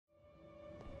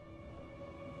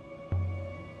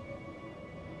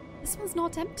This one's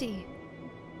not empty.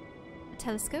 A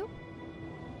telescope?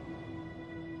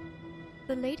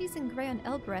 The ladies in grey on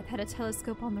Elbereth had a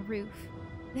telescope on the roof.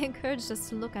 They encouraged us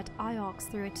to look at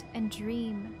Iox through it and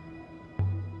dream.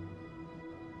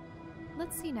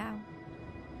 Let's see now.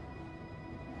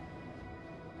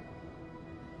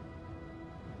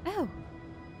 Oh!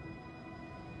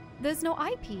 There's no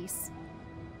eyepiece.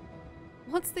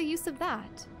 What's the use of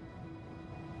that?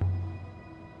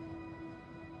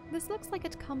 This looks like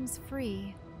it comes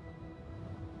free.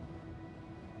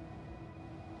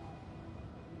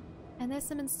 And there's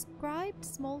some inscribed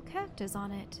small characters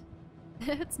on it.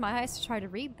 It hurts my eyes to try to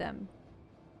read them.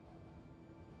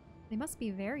 They must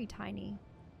be very tiny.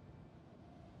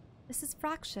 This is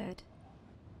fractured.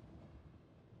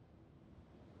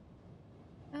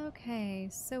 Okay,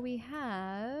 so we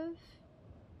have...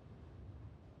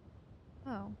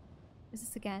 Oh, is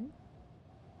this again?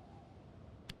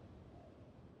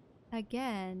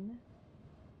 Again,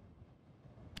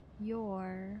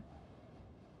 your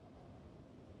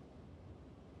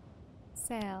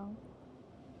sail.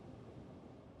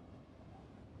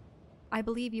 I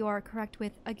believe you are correct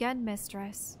with again,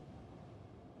 mistress.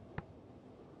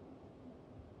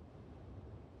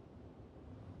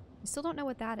 I still don't know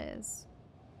what that is.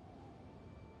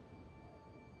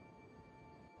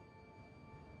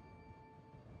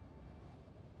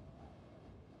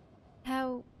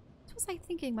 How... what was I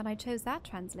thinking when I chose that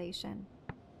translation?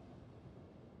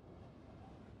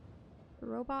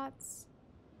 Robots?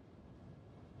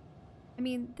 I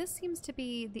mean, this seems to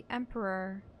be the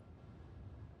Emperor.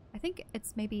 I think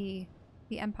it's maybe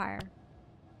the Empire.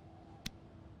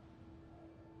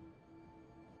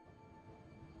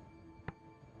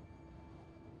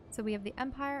 So we have the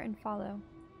Empire and follow.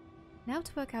 Now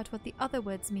to work out what the other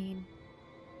words mean.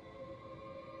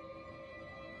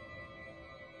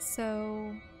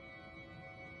 So...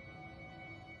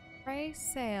 pray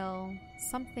sail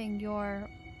something your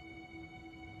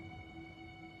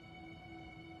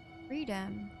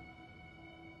freedom.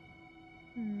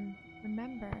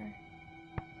 Remember.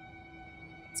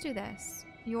 Let's do this.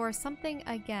 Your something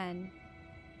again.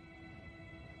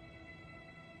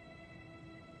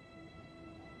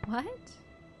 What?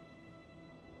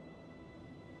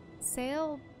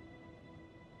 Sail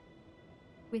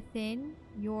within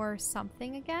your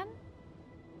something again?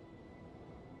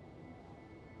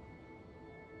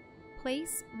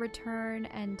 Place, return,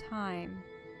 and time.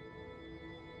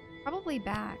 Probably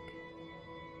back.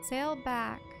 Sail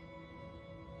back.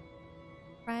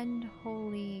 Friend,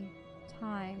 holy,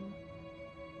 time.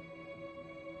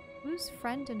 Who's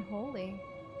friend and holy?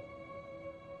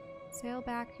 Sail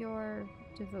back your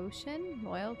devotion,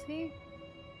 loyalty?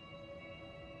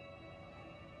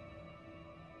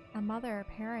 A mother, a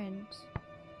parent.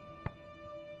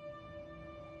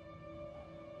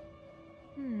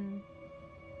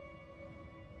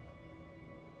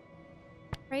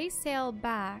 Pray sail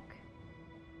back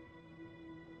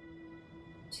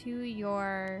to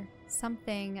your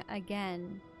something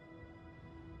again.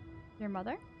 Your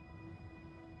mother?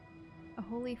 A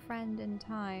holy friend in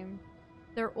time.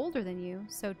 They're older than you,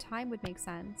 so time would make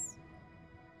sense.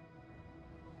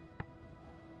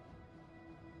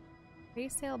 Pray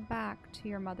sail back to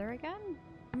your mother again?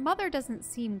 Mother doesn't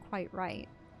seem quite right.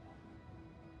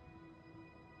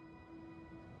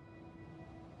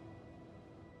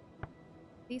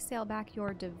 Please sail back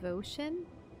your devotion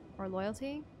or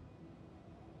loyalty.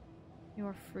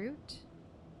 Your fruit.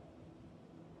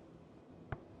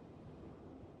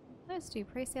 Let's do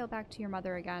pray sail back to your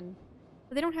mother again.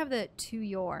 But they don't have the to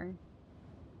your.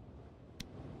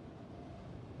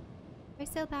 Pray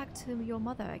sail back to your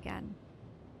mother again.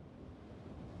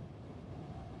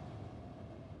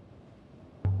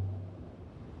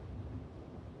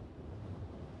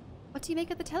 What do you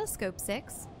make of the telescope,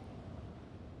 Six?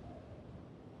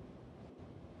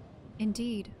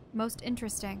 Indeed, most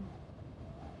interesting.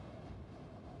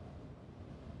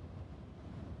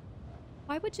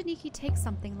 Why would Janiki take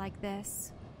something like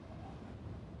this?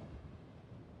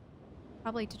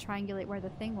 Probably to triangulate where the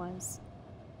thing was.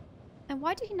 And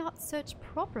why did he not search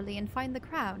properly and find the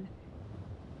crown?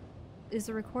 It is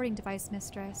a recording device,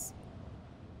 mistress.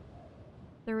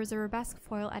 There is a robesque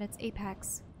foil at its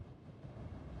apex.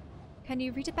 Can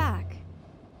you read it back?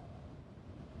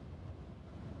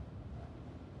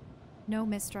 No,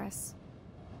 mistress.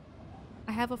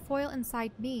 I have a foil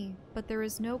inside me, but there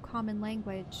is no common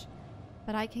language.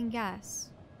 But I can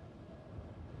guess.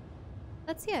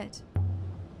 Let's see it.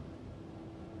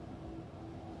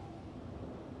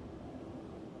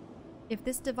 If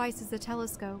this device is a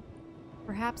telescope,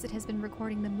 perhaps it has been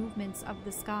recording the movements of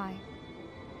the sky.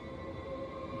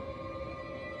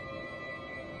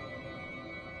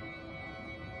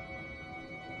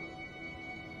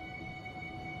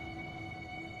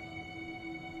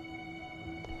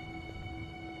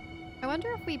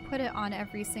 wonder if we put it on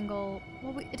every single...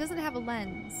 Well, it doesn't have a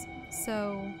lens,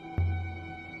 so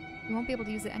we won't be able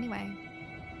to use it anyway.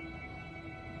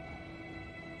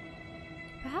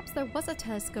 Perhaps there was a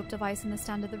telescope device in the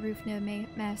stand of the roof near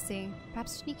Mercy.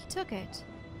 Perhaps Sneaky took it.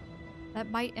 That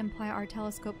might imply our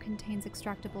telescope contains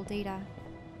extractable data.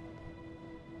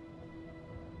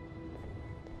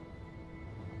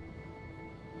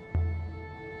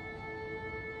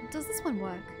 Does this one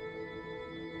work?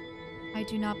 I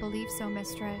do not believe so,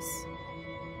 mistress.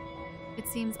 It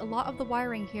seems a lot of the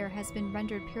wiring here has been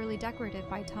rendered purely decorative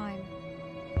by time.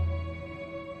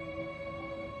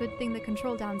 Good thing the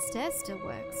control downstairs still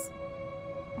works.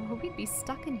 Or we'd be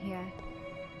stuck in here.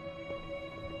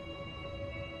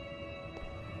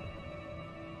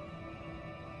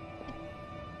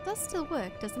 It does still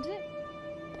work, doesn't it?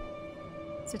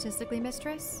 Statistically,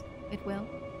 mistress, it will.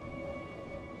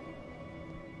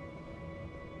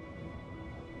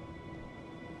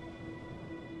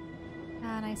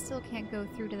 And I still can't go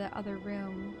through to the other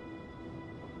room.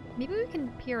 Maybe we can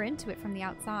peer into it from the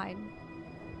outside.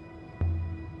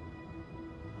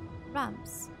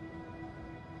 Ramps.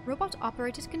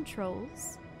 Robot-operated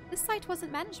controls. This site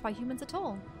wasn't managed by humans at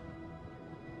all.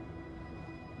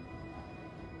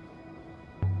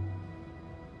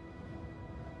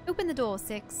 Open the door,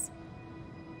 6.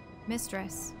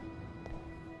 Mistress.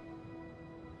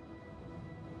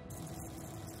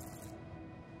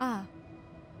 Ah.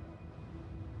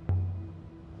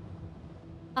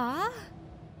 Ah?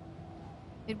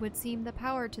 It would seem the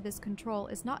power to this control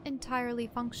is not entirely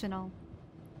functional.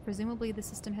 Presumably the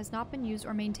system has not been used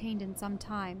or maintained in some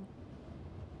time.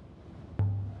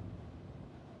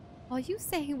 Are you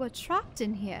saying we're trapped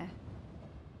in here?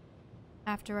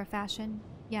 After a fashion,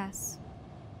 yes.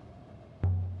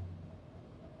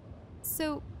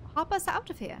 So, hop us out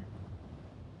of here.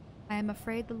 I am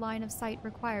afraid the line of sight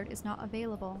required is not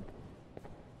available.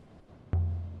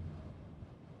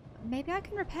 Maybe I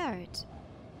can repair it.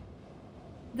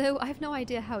 Though I've no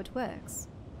idea how it works.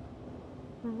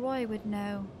 Roy would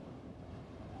know.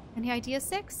 Any ideas,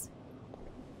 6?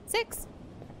 6?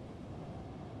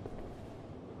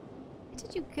 Where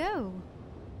did you go?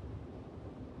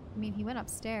 I mean, he went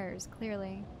upstairs,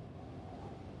 clearly.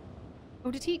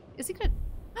 Oh, did he? Is he gonna...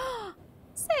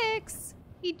 6!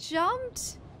 He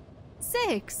jumped?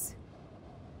 6!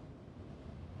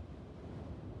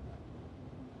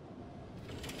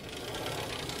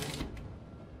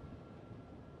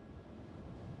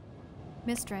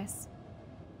 Mistress.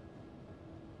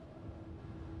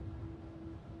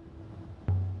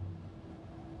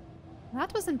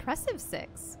 That was impressive,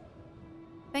 6.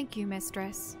 Thank you,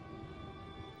 mistress.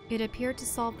 It appeared to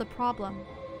solve the problem.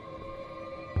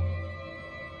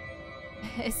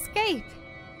 Escape!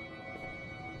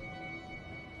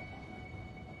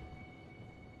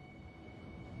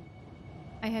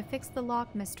 I have fixed the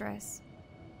lock, mistress.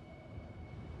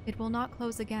 It will not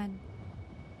close again.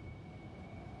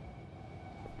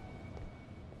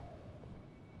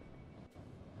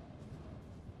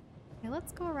 Okay,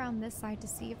 let's go around this side to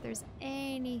see if there's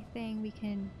anything we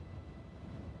can...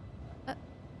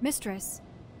 Mistress!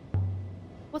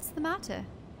 What's the matter?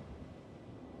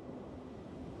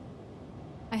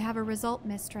 I have a result,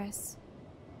 mistress.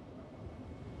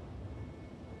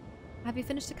 Have you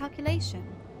finished the calculation?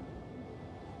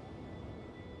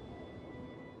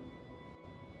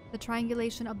 The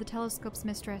triangulation of the telescopes,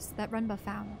 mistress, that Renba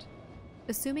found.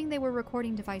 Assuming they were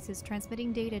recording devices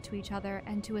transmitting data to each other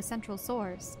and to a central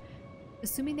source.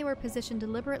 Assuming they were positioned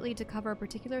deliberately to cover a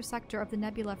particular sector of the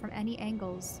nebula from any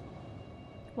angles,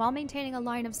 while maintaining a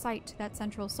line of sight to that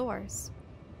central source.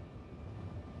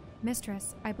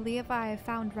 Mistress, I believe I have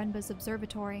found Renba's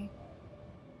observatory.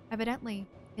 Evidently,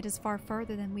 it is far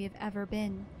further than we have ever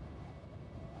been.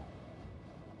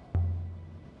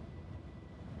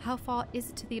 How far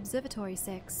is it to the observatory,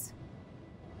 6?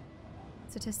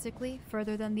 Statistically,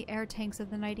 further than the air tanks of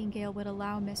the Nightingale would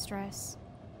allow, mistress.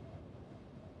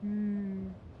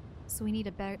 So we need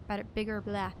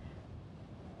a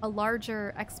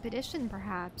larger expedition,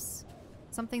 perhaps.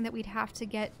 Something that we'd have to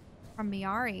get from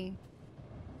Miari.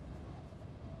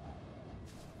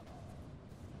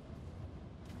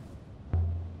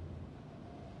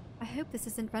 I hope this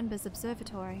isn't Renba's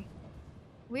observatory.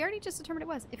 We already just determined it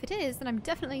was. If it is, then I'm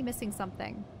definitely missing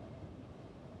something.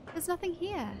 There's nothing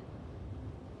here.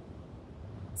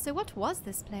 So what was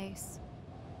this place?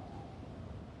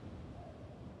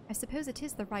 I suppose it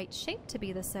is the right shape to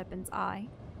be the Serpent's Eye.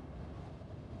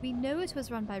 We know it was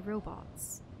run by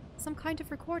robots. Some kind of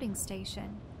recording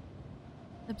station.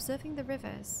 Observing the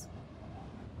rivers.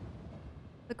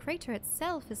 The crater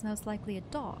itself is most likely a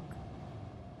dock.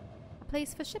 A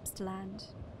place for ships to land.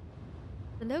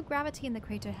 The low gravity in the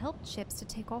crater helped ships to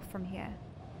take off from here.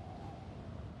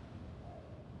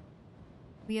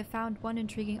 We have found one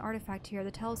intriguing artifact here,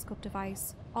 the telescope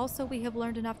device. Also, we have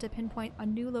learned enough to pinpoint a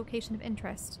new location of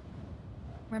interest.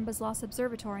 Remba's Lost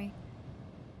Observatory.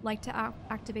 Like to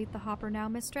activate the hopper now,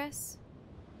 mistress?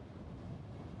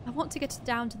 I want to get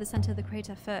down to the center of the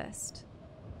crater first.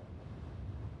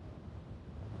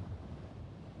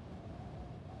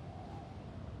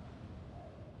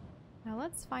 Now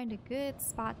let's find a good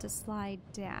spot to slide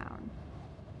down.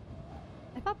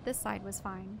 I thought this side was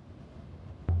fine.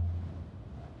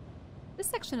 This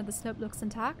section of the slope looks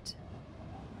intact.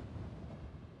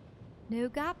 No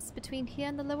gaps between here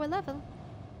and the lower level.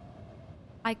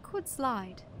 I could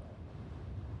slide.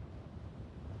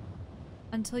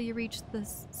 Until you reach the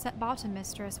set bottom,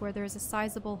 mistress, where there is a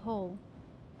sizable hole.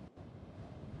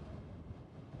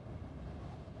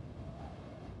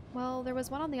 Well, there was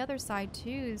one on the other side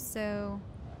too, so...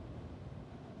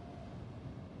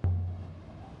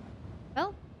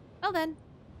 Well then.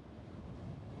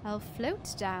 I'll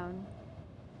float down.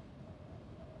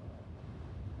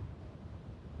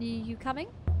 You coming?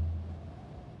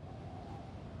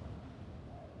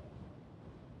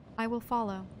 I will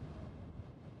follow.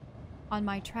 On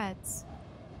my treads.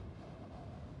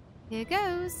 Here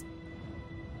goes.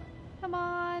 Come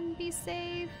on, be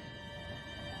safe.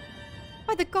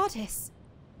 By the goddess!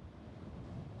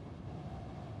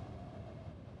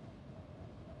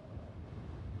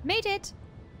 Made it!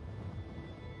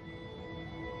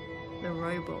 The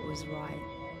robot was right.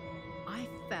 I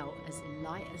felt as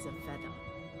light as a feather.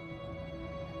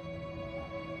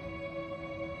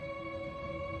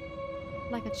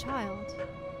 Like a child.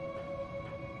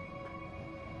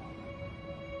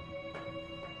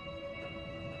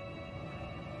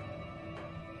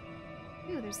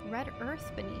 Ooh, there's red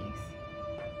earth beneath.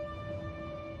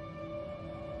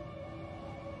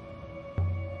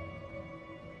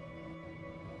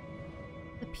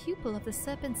 The pupil of the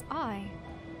serpent's eye.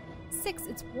 6,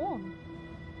 it's warm.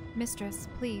 Mistress,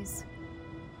 please.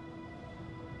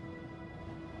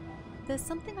 There's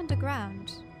something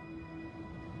underground.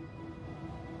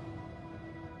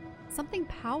 Something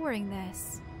powering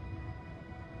this.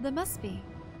 There must be.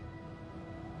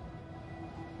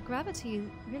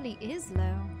 Gravity really is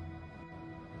low.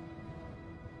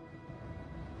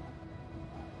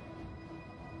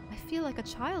 I feel like a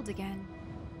child again.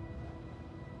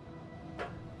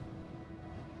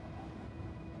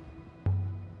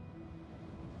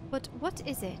 But what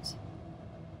is it?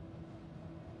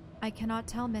 I cannot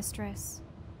tell, mistress.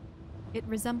 It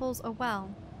resembles a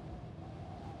well.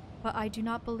 But I do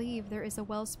not believe there is a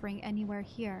wellspring anywhere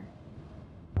here.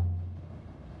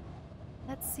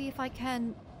 Let's see if I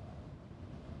can...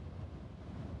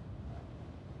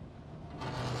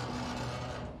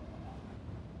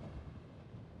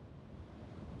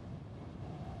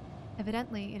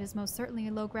 Evidently, it is most certainly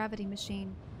a low-gravity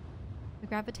machine. The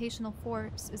gravitational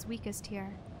force is weakest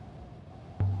here.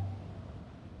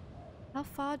 How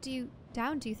far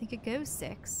down do you think it goes,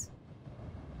 6?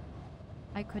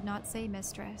 I could not say,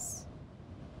 mistress.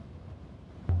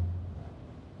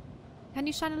 Can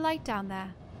you shine a light down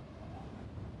there?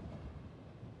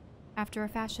 After a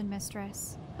fashion,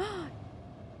 mistress.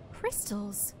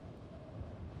 Crystals!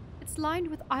 It's lined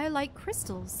with iolite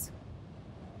crystals.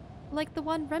 Like the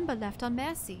one Remba left on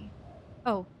Mercy.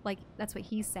 Oh, like, that's what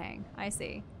he's saying. I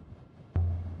see.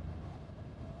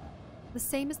 The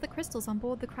same as the crystals on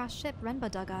board the crashed ship Remba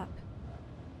dug up.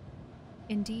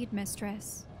 Indeed,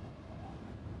 mistress.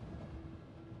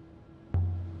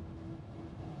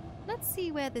 Let's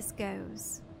see where this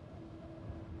goes.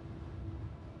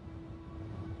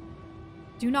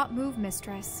 Do not move,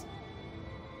 mistress.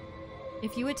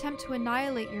 If you attempt to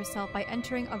annihilate yourself by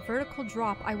entering a vertical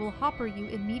drop, I will hopper you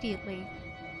immediately.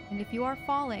 And if you are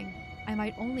falling, I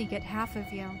might only get half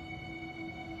of you.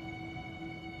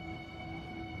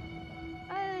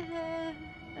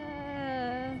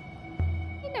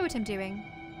 You know what I'm doing.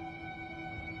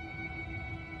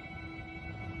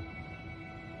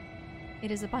 It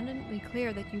is abundantly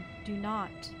clear that you do not.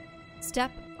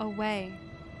 Step away.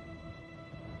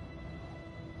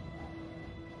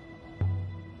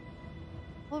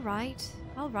 All right,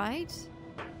 all right.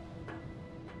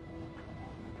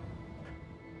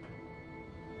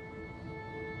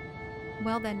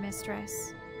 Well then,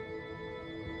 mistress.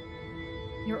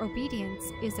 Your obedience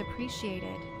is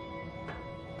appreciated.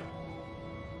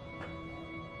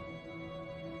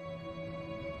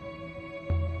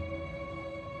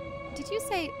 Did you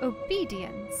say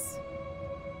obedience?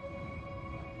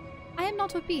 I am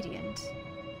not obedient.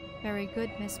 Very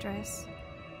good, mistress.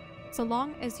 So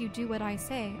long as you do what I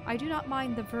say, I do not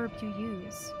mind the verb you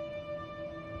use.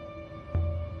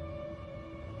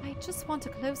 just want a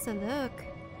closer look.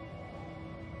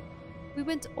 We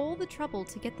went all the trouble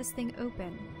to get this thing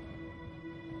open.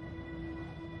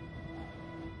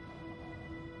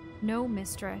 No,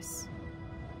 mistress.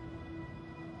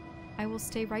 I will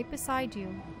stay right beside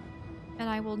you, and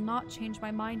I will not change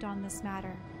my mind on this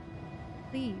matter.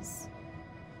 Please,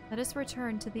 let us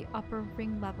return to the upper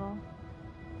ring level,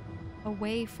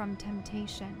 away from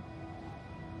temptation.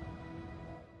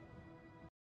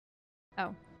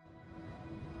 Oh.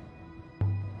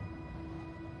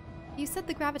 You said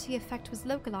the gravity effect was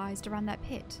localized around that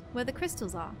pit, where the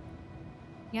crystals are.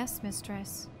 Yes,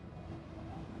 mistress.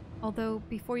 Although,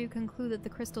 before you conclude that the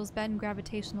crystals bend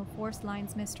gravitational force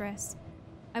lines, mistress,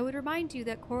 I would remind you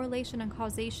that correlation and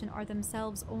causation are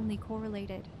themselves only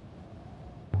correlated.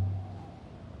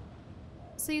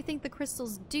 So you think the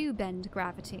crystals do bend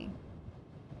gravity?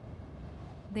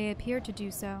 They appear to do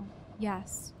so,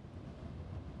 yes.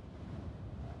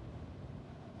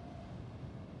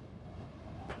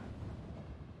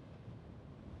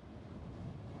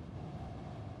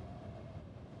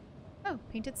 Oh,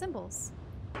 painted symbols.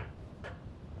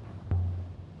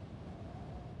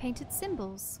 Painted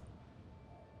symbols.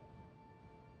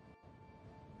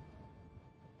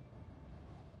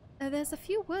 There's a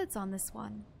few words on this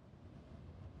one.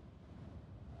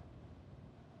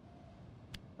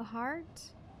 The heart.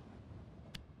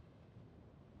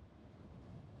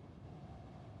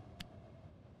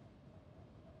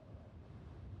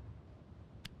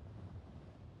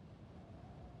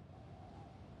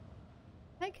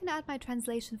 I can add my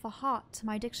translation for heart to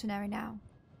my dictionary now.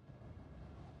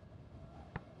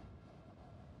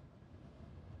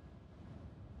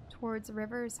 Towards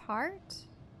river's heart?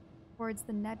 Towards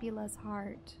the nebula's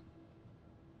heart.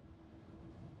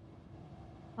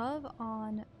 Love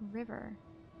on river.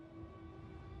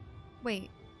 Wait,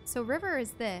 so river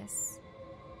is this.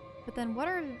 But then what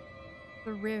are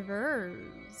the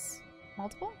rivers?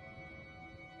 Multiple?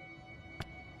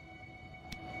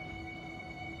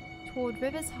 Toward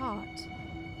river's heart.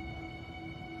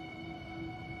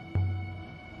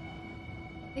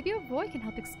 Maybe your boy can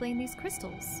help explain these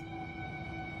crystals.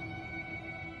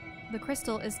 The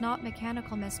crystal is not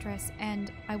mechanical, mistress,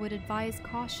 and I would advise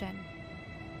caution.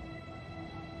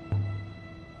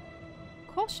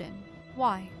 Caution?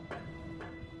 Why?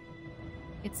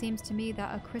 It seems to me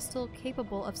that a crystal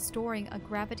capable of storing a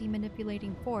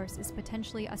gravity-manipulating force is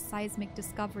potentially a seismic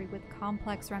discovery with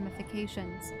complex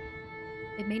ramifications.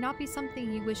 It may not be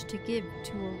something you wish to give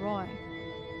to a Roy.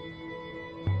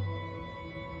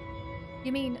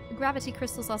 You mean gravity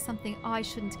crystals are something I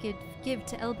shouldn't give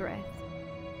to Elbereth?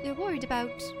 You're worried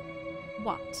about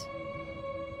what?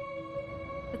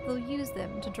 That they'll use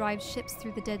them to drive ships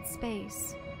through the dead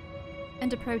space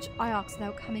and approach Iox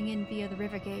without coming in via the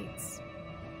river gates.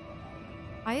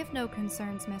 I have no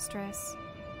concerns, mistress.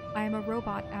 I am a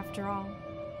robot after all.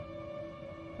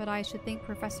 But I should think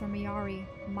Professor Miyari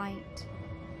might.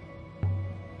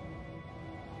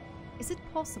 Is it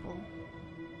possible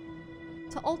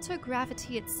to alter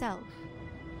gravity itself?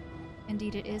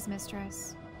 Indeed it is,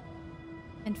 mistress.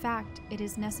 In fact, it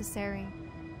is necessary.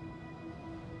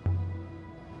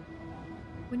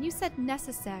 When you said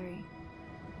necessary,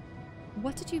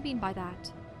 what did you mean by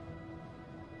that?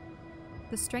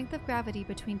 The strength of gravity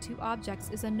between two objects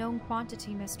is a known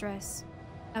quantity, mistress.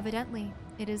 Evidently,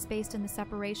 it is based in the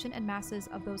separation and masses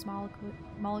of those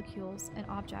molecules and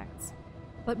objects.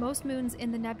 But most moons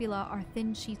in the nebula are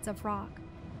thin sheets of rock.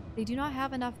 They do not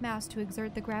have enough mass to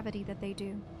exert the gravity that they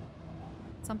do.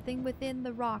 Something within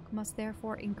the rock must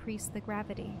therefore increase the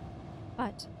gravity.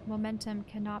 But momentum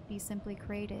cannot be simply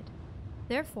created.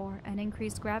 Therefore, an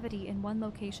increased gravity in one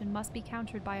location must be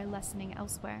countered by a lessening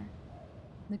elsewhere.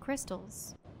 The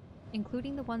crystals,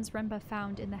 including the ones Remba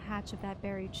found in the hatch of that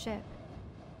buried ship,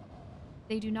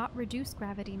 they do not reduce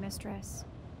gravity, mistress.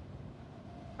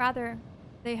 Rather,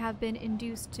 they have been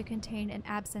induced to contain an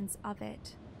absence of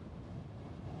it.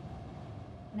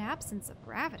 An absence of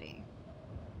gravity?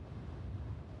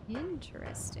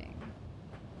 Interesting.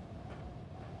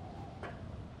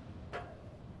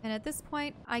 And at this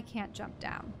point, I can't jump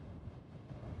down.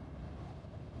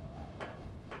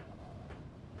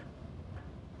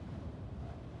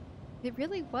 It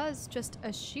really was just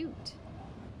a chute.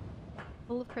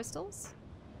 Full of crystals?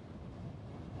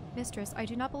 Mistress, I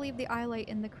do not believe the eyelight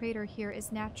in the crater here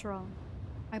is natural.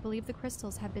 I believe the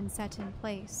crystals have been set in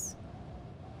place.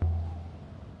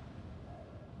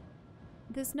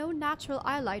 There's no natural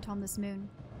eyelight on this moon.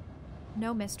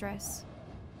 No, mistress.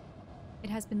 It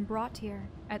has been brought here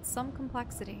at some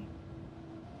complexity.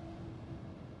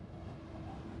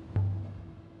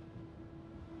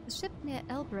 The ship near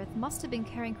Elbereth must have been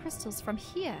carrying crystals from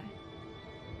here.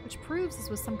 which proves this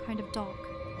was some kind of dock.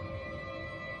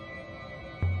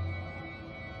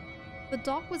 The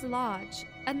dock was large,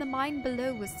 and the mine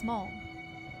below was small.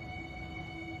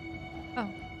 Oh,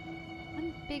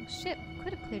 one big ship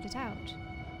could have cleared it out.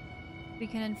 We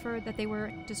can infer that they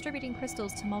were distributing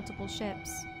crystals to multiple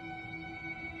ships.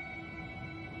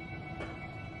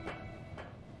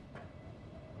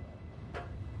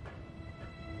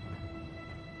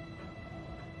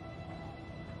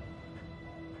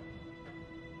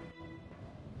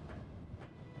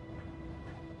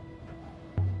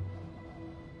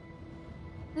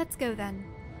 Let's go then.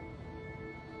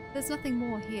 There's nothing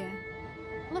more here.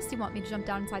 Unless you want me to jump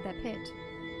down inside that pit.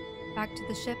 Back to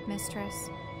the ship, mistress.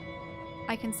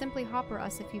 I can simply hopper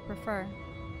us if you prefer.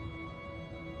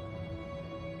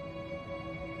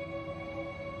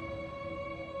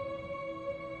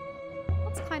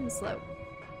 Let's climb the slope.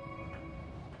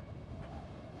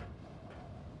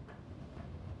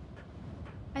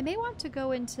 I may want to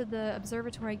go into the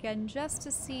observatory again just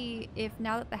to see if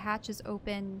now that the hatch is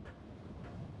open,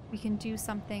 we can do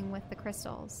something with the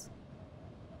crystals.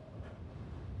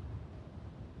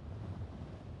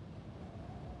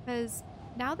 Because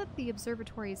now that the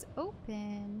observatory is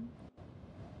open...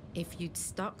 If you'd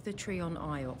stuck the tree on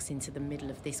Iox into the middle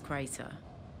of this crater,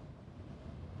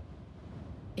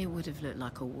 it would have looked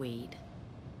like a weed.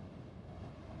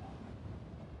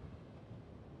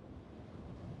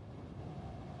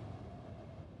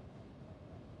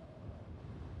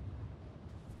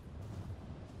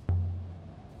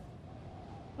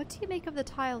 What do you make of the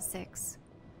tile 6?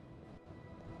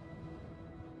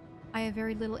 I have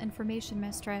very little information,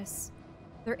 mistress.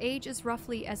 Their age is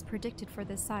roughly as predicted for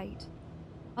this site.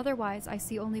 Otherwise, I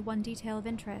see only one detail of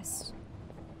interest.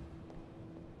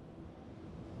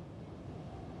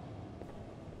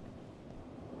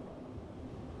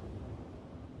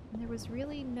 And there was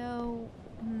really no...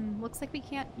 looks like we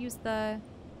can't use the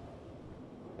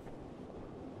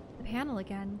panel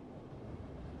again.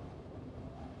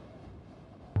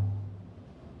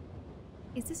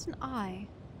 Is this an eye?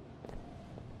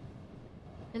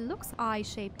 It looks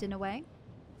eye-shaped in a way.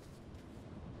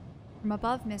 From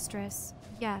above, mistress.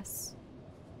 Yes.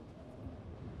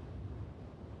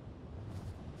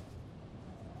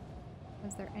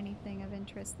 Was there anything of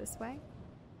interest this way?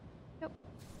 Nope.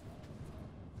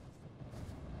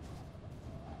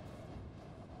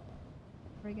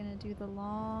 We're gonna do the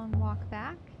long walk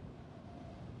back.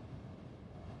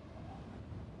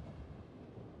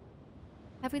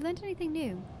 Have we learned anything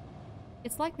new?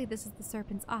 It's likely this is the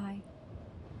Serpent's Eye.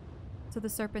 So the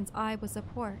Serpent's Eye was a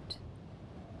port.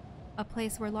 A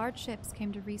place where large ships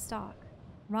came to restock,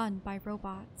 run by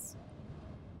robots.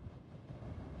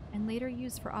 And later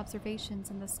used for observations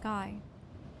in the sky.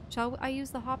 Shall I use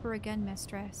the hopper again,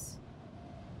 mistress?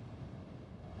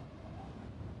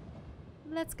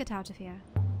 Let's get out of here.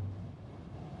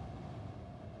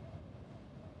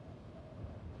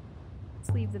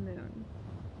 Let's leave the moon.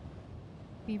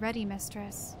 Be ready,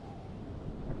 mistress.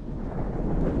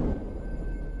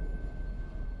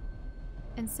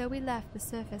 And so we left the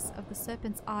surface of the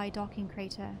Serpent's Eye docking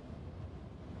crater.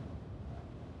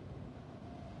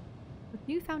 With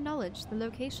newfound knowledge, the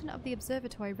location of the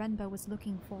observatory Renbo was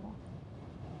looking for.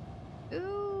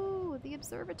 Ooh, the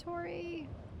observatory!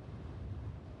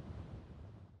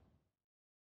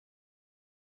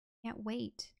 Can't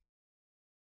wait.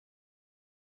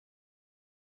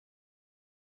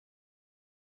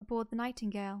 Aboard the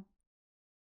Nightingale.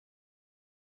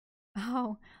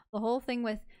 Oh, the whole thing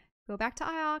with go back to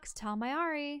Iox, tell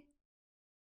Mayari.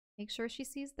 Make sure she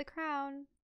sees the crown.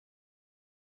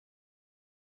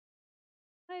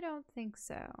 I don't think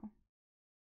so.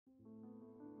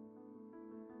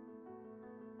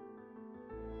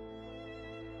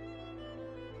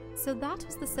 So that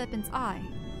was the Serpent's Eye.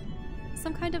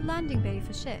 Some kind of landing bay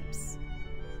for ships.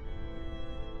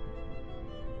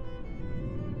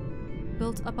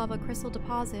 Built above a crystal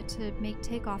deposit to make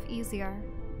takeoff easier.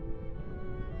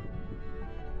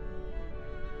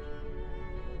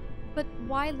 But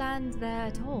why land there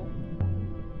at all?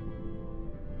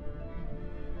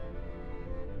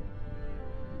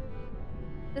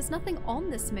 There's nothing on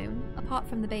this moon apart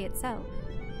from the bay itself.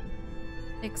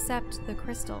 Except the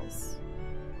crystals.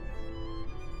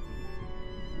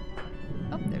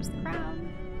 Oh, there's the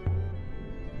crown.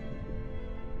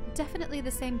 Definitely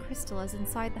the same crystal as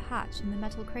inside the hatch in the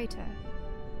metal crater.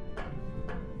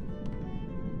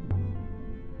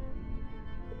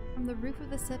 From the roof of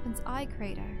the Serpent's Eye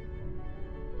crater.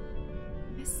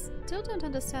 I still don't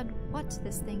understand what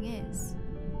this thing is.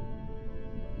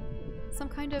 Some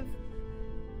kind of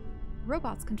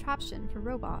robot's contraption for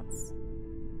robots.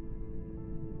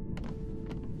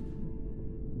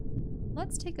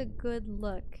 let's take a good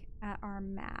look at our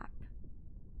map.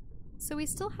 So we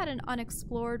still had an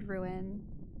unexplored ruin.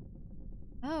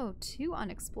 Oh, 2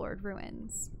 unexplored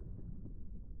ruins.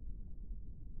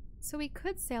 So we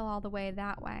could sail all the way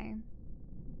that way.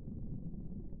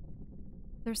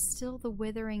 There's still the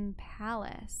Withering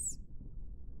Palace.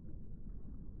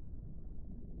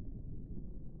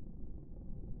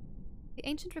 The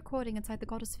ancient recording inside the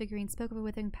goddess figurine spoke of a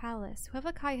withering palace.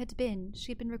 Whoever Kai had been, she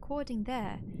had been recording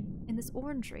there, in this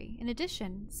orangery. In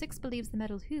addition, Six believes the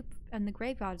metal hoop and the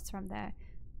graveyard is from there.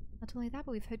 Not only that,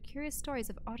 but we've heard curious stories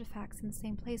of artifacts in the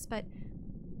same place, but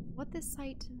what this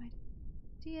site might...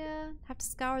 have to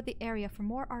scour the area for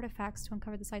more artifacts to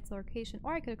uncover the site's location,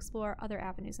 or I could explore other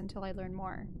avenues until I learn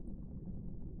more.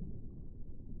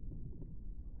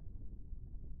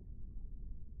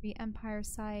 The Empire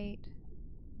site...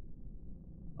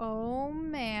 Oh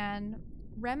man,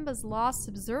 Remba's Lost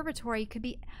Observatory could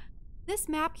be... This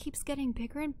map keeps getting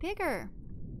bigger and bigger.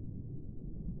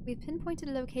 We've pinpointed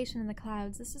a location in the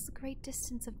clouds. This is the great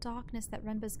distance of darkness that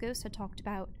Remba's ghost had talked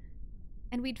about.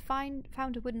 And we'd found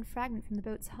a wooden fragment from the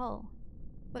boat's hull.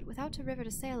 But without a river to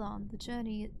sail on, the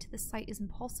journey to the site is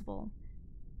impossible.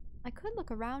 I could look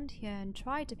around here and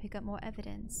try to pick up more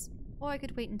evidence, or I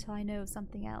could wait until I know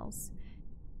something else.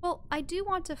 Well, I do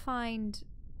want to find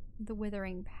the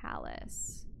Withering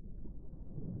Palace.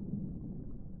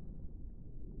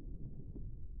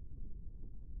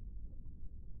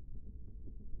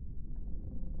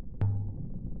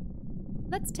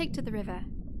 Let's take to the river.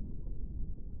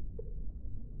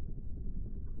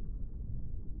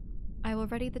 I will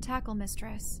ready the tackle,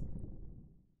 mistress.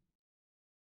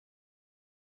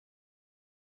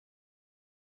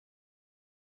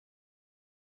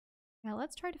 Now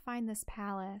let's try to find this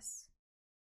palace.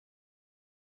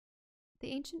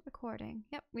 The ancient recording.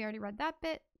 Yep, we already read that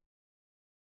bit.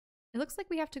 It looks like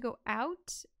we have to go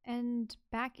out and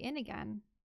back in again.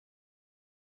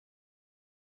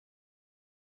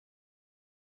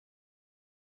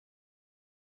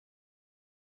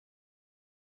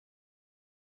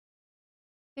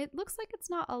 It looks like it's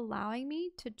not allowing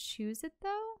me to choose it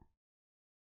though.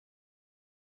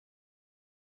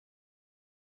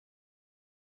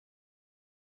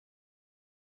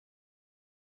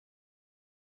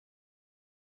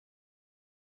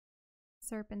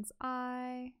 Serpent's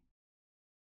Eye.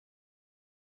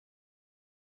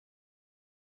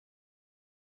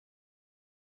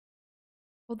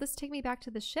 Will this take me back to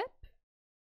the ship?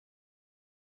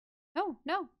 No,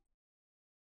 no.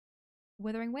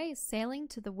 Withering Ways, sailing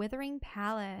to the Withering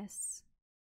Palace.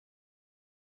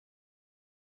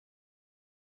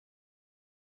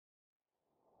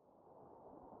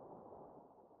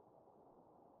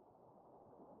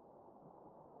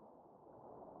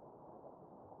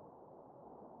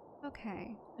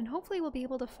 Okay, and hopefully we'll be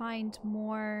able to find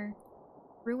more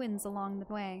ruins along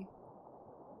the way.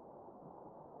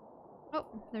 Oh,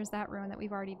 there's that ruin that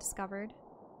we've already discovered.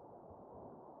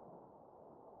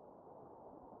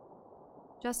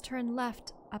 Just turn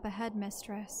left up ahead,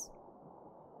 mistress.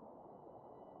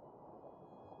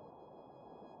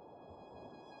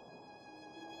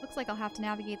 Looks like I'll have to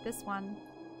navigate this one.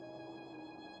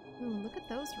 Ooh, look at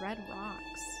those red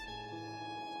rocks.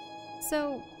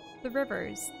 So, the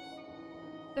rivers.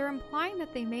 They're implying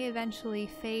that they may eventually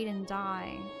fade and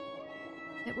die.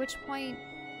 At which point,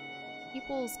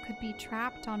 peoples could be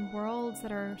trapped on worlds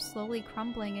that are slowly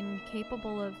crumbling and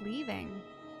capable of leaving.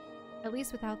 At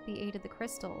least without the aid of the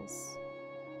crystals.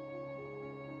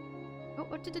 Oh,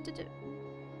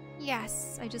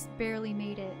 yes, I just barely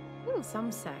made it. Ooh.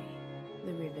 Some say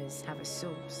the rivers have a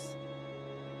source.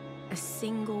 A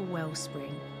single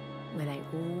wellspring where they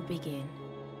all begin.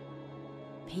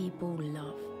 People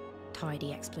love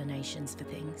tidy explanations for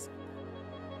things.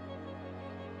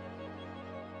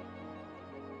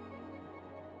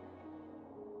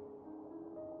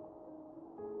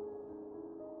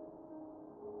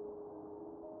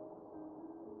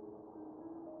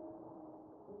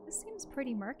 This seems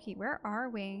pretty murky. Where are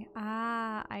we?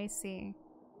 Ah, I see.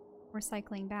 We're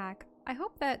cycling back. I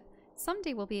hope that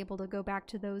someday we'll be able to go back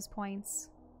to those points.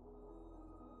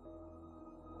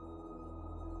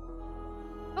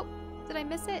 Oh, did I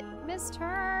miss it?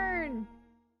 Misturn!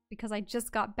 Because I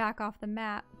just got back off the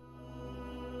map.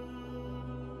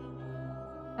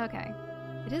 Okay.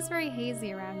 It is very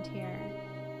hazy around here.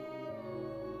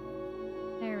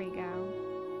 There we go.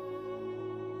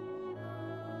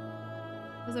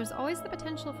 Because there's always the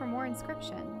potential for more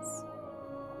inscriptions.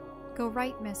 Go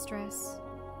right, mistress.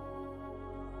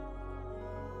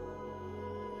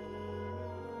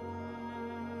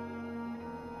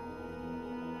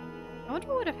 I wonder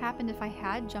what would have happened if I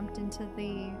had jumped into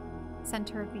the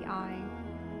center of the eye.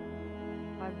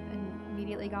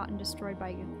 immediately gotten destroyed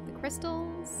by the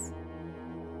crystals.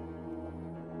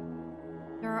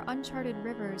 There are uncharted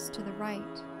rivers to the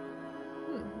right.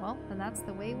 Ooh, well, then that's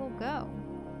the way we'll go.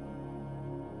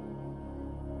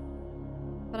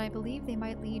 But I believe they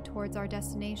might lead towards our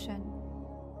destination.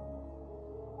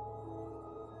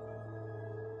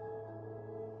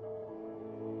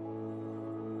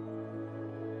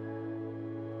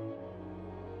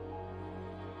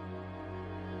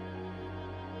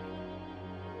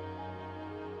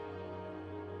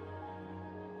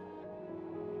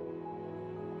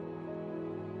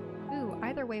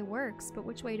 Either way works, but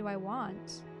which way do I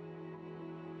want?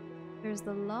 There's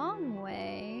the long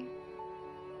way,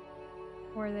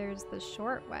 or there's the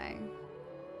short way.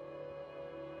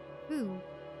 Ooh.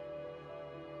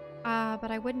 But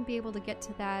I wouldn't be able to get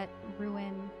to that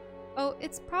ruin. Oh,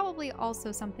 it's probably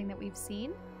also something that we've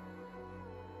seen.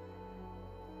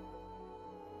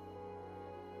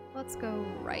 Let's go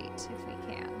right if we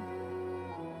can.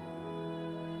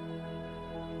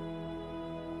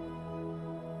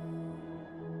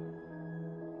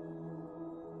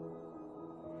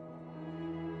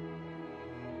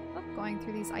 Going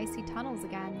through these icy tunnels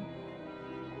again.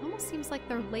 Almost seems like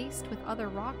they're laced with other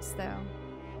rocks, though.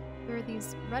 There are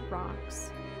these red rocks.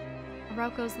 A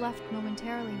route goes left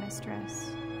momentarily,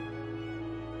 mistress.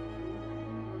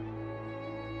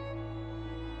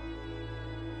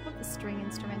 Love the string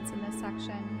instruments in this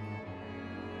section.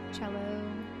 Cello,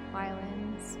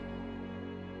 violins.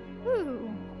 Ooh!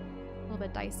 A little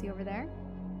bit dicey over there.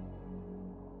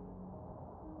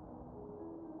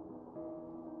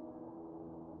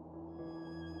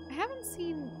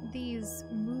 Seen these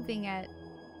moving at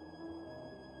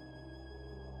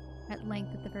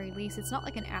length at the very least. It's not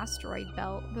like an asteroid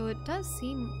belt, though it does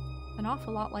seem an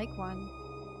awful lot like one.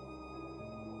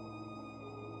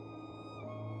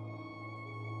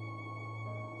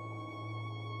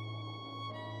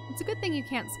 It's a good thing you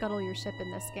can't scuttle your ship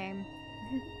in this game.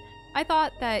 I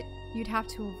thought that you'd have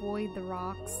to avoid the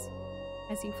rocks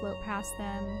as you float past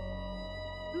them.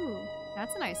 Ooh,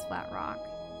 that's a nice flat rock.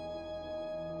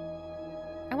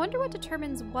 I wonder what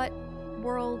determines what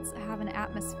worlds have an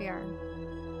atmosphere.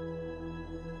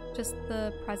 Just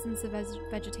the presence of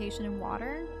vegetation and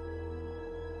water?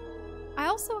 I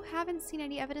also haven't seen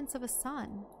any evidence of a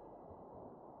sun.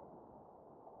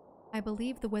 I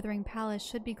believe the Withering Palace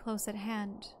should be close at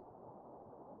hand.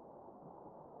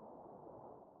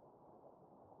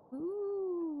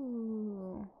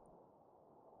 Ooh.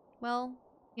 Well,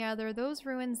 yeah, there are those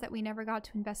ruins that we never got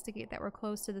to investigate that were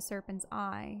close to the Serpent's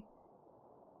Eye.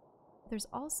 There's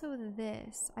also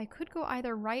this. I could go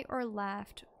either right or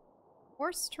left,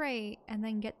 or straight, and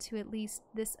then get to at least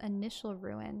this initial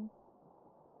ruin.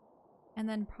 And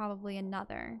then probably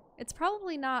another. It's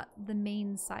probably not the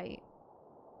main site.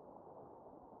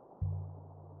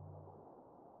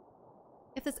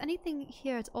 If there's anything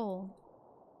here at all.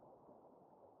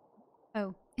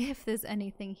 Oh, if there's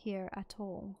anything here at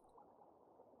all.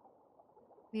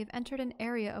 We have entered an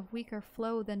area of weaker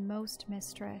flow than most,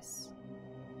 mistress.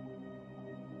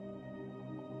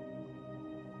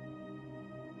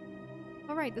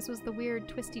 Alright, this was the weird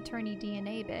twisty-turny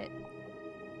DNA bit.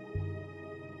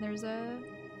 There's a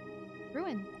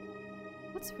ruin.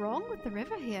 What's wrong with the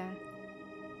river here?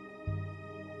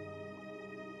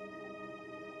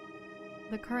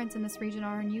 The currents in this region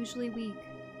are unusually weak.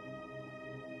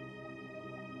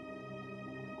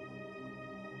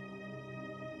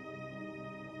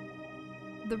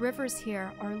 The rivers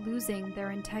here are losing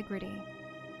their integrity.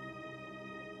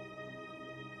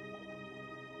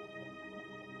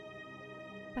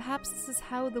 Perhaps this is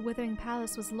how the Withering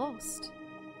Palace was lost.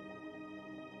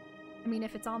 I mean,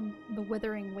 if it's on the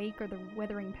Withering Wake or the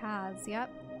Withering Paths,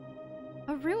 yep.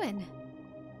 A ruin!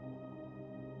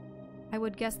 I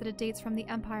would guess that it dates from the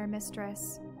Empire,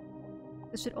 mistress.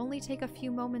 This should only take a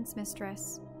few moments,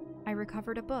 mistress. I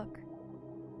recovered a book.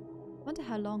 Wonder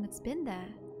how long it's been there.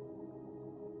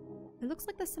 It looks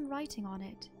like there's some writing on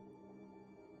it.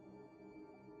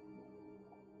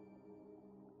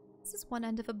 This is one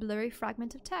end of a blurry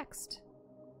fragment of text.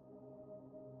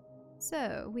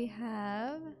 So, we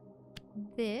have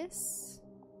this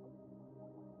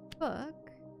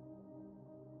book.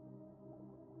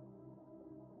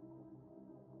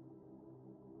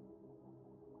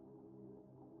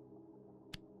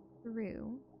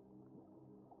 Through.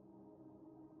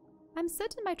 I'm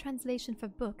certain my translation for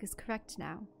book is correct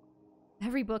now.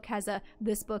 Every book has a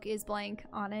 "this book is blank"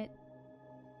 on it.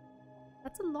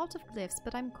 That's a lot of glyphs,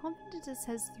 but I'm confident it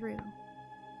says through.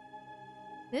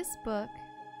 This book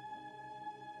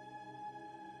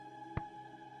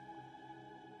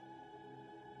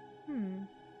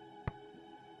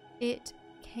it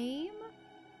came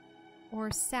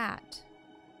or sat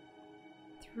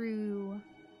through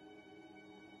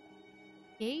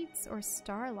gates or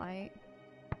starlight.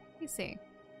 Let me see.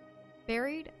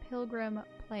 Buried Pilgrim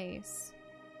Place.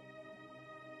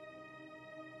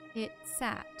 It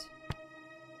sat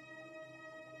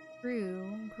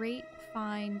through Great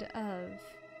Find of.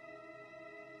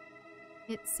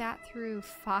 It sat through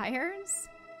fires.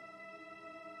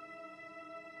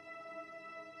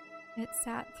 It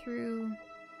sat through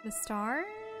the stars.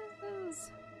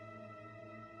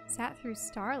 Sat through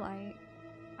starlight.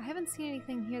 I haven't seen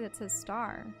anything here that says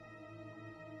star.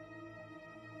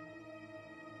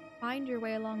 Find your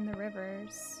way along the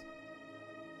rivers.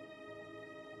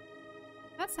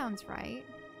 That sounds right.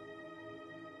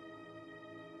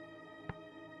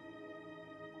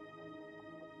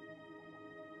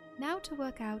 Now to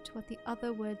work out what the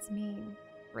other words mean.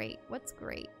 Great. What's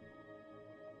great?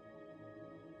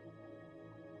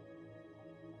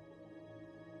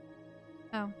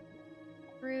 Oh.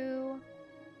 Through...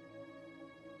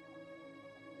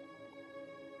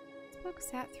 This book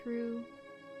sat through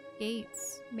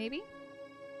gates, maybe?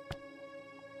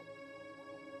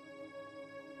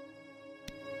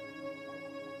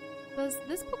 Does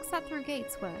this book sat through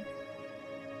gates work?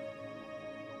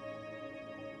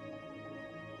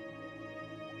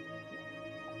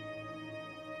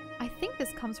 I think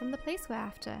this comes from the place we're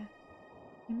after.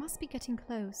 We must be getting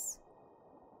close.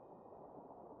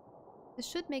 This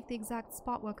should make the exact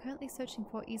spot we're currently searching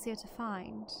for easier to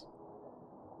find.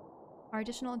 Our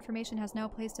additional information has now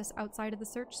placed us outside of the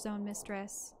search zone,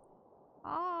 Mistress.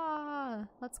 Ah,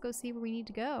 let's go see where we need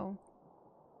to go.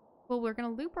 Well, we're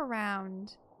gonna loop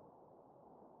around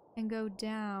and go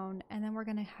down, and then we're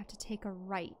gonna have to take a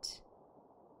right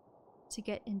to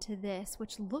get into this,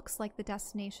 which looks like the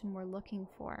destination we're looking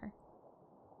for.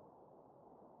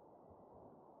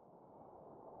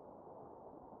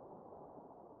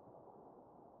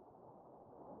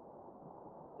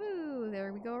 Ooh,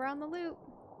 there we go around the loop.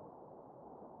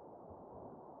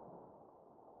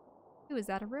 Ooh, is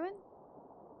that a ruin?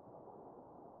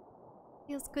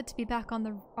 Feels good to be back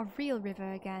on a real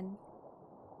river again.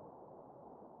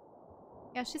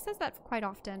 Yeah, she says that quite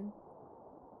often.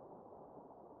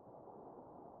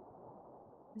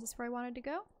 Is this where I wanted to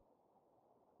go?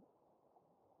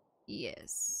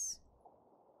 Yes.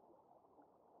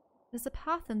 There's a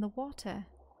path in the water.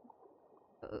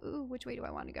 Ooh, which way do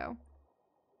I want to go?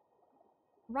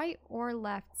 Right or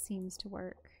left seems to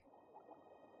work.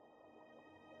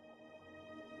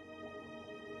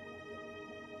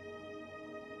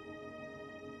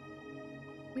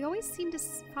 We always seem to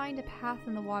find a path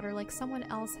in the water like someone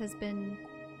else has been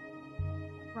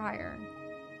prior.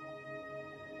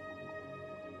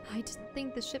 I didn't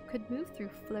think the ship could move through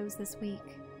flows this week.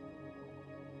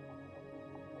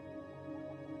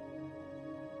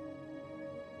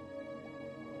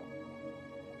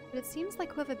 But it seems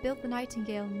like whoever built the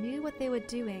Nightingale knew what they were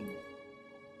doing.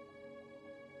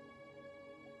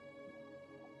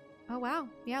 Oh wow,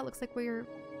 yeah, it looks like we're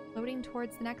floating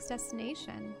towards the next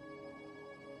destination.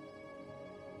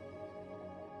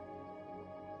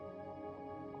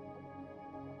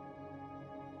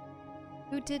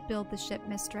 Who did build the ship,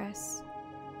 Mistress?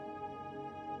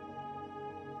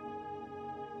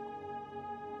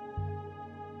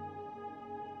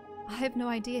 I have no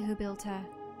idea who built her.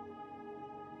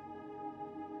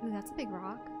 Ooh, that's a big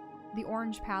rock. The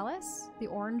Orange Palace? The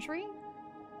Orangery?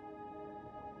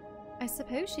 I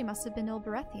suppose she must have been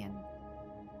Ilberethian.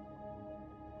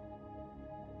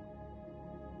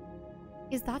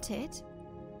 Is that it?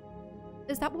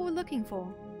 Is that what we're looking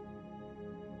for?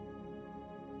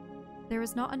 There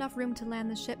is not enough room to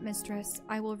land the ship, Mistress.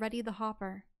 I will ready the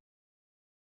hopper.